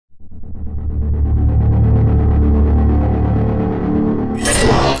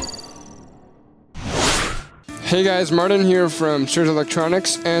Hey guys, Martin here from SIRS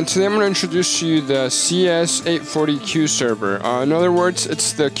Electronics, and today I'm going to introduce to you the CS-840 CueServer. In other words,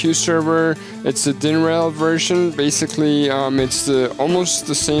 it's the CueServer, it's the DIN rail version. Basically, it's almost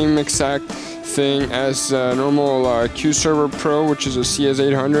the same exact thing as normal CueServer Pro, which is a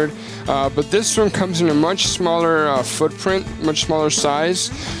CS-840. But this one comes in a much smaller footprint, much smaller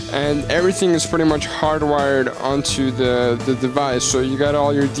size, and everything is pretty much hardwired onto the device. So you got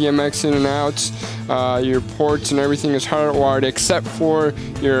all your DMX in and outs, your ports and everything is hardwired except for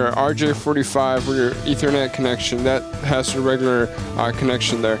your RJ45 or your Ethernet connection. That has a regular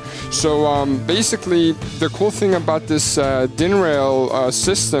connection there. So basically, the cool thing about this DIN rail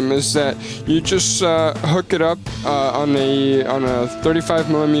system is that you just hook it up on a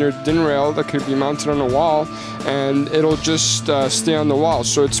 35mm DIN rail that could be mounted on a wall, and it'll just stay on the wall.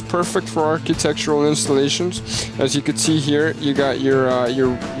 So it's perfect for architectural installations. As you can see here, you got your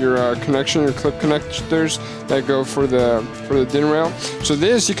connection, your clip connectors that go for the DIN rail. So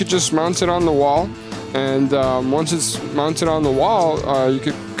this, you could just mount it on the wall, and once it's mounted on the wall, you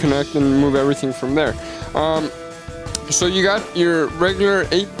could connect and move everything from there. So you got your regular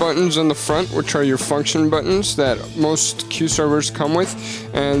 8 buttons on the front, which are your function buttons that most CueServers come with,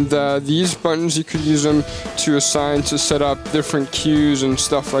 and these buttons, you could use them to assign to set up different cues and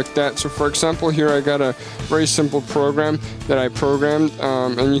stuff like that. So for example, here I got a very simple program that I programmed,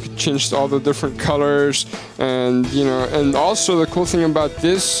 and you can change all the different colors, and and also the cool thing about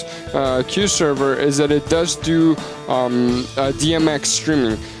this CueServer is that it does do DMX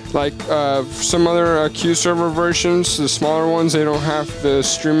streaming. Like some other CueServer versions, the smaller ones, they don't have the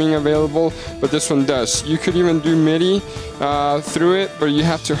streaming available, but this one does. You could even do MIDI through it, but you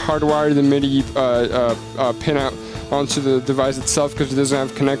have to hardwire the MIDI pin out onto the device itself because it doesn't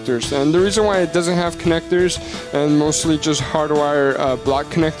have connectors. And the reason why it doesn't have connectors and mostly just hardwire block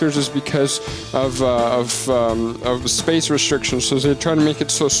connectors is because of space restrictions. So they try to make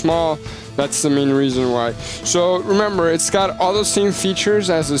it so small. That's the main reason why. So remember, it's got all the same features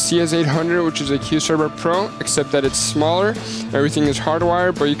as the CS-840, which is a CueServer Pro, except that it's smaller. Everything is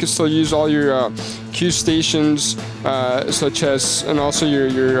hardwired, but you can still use all your Cue stations, such as, and also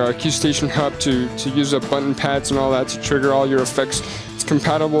your Cue station hub to use the button pads and all that to trigger all your effects. It's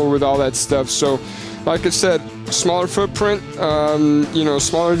compatible with all that stuff. So, like I said, smaller footprint,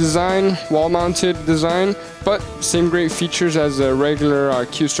 smaller design, wall-mounted design, but same great features as a regular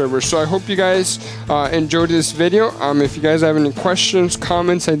CueServer. So I hope you guys enjoyed this video. If you guys have any questions,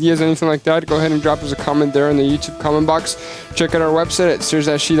 comments, ideas, anything like that, go ahead and drop us a comment there in the YouTube comment box. Check out our website at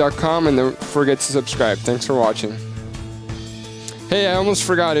sirs-.com, and don't forget to subscribe. Thanks for watching. Hey, I almost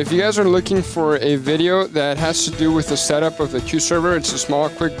forgot. If you guys are looking for a video that has to do with the setup of the CueServer, it's a small,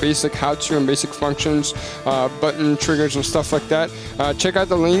 quick, basic how-to and basic functions, button triggers and stuff like that, check out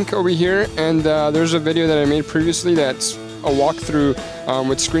the link over here, and there's a video that I made previously that's a walkthrough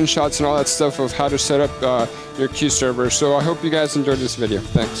with screenshots and all that stuff of how to set up your CueServer. So I hope you guys enjoyed this video.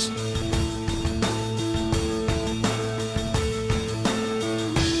 Thanks.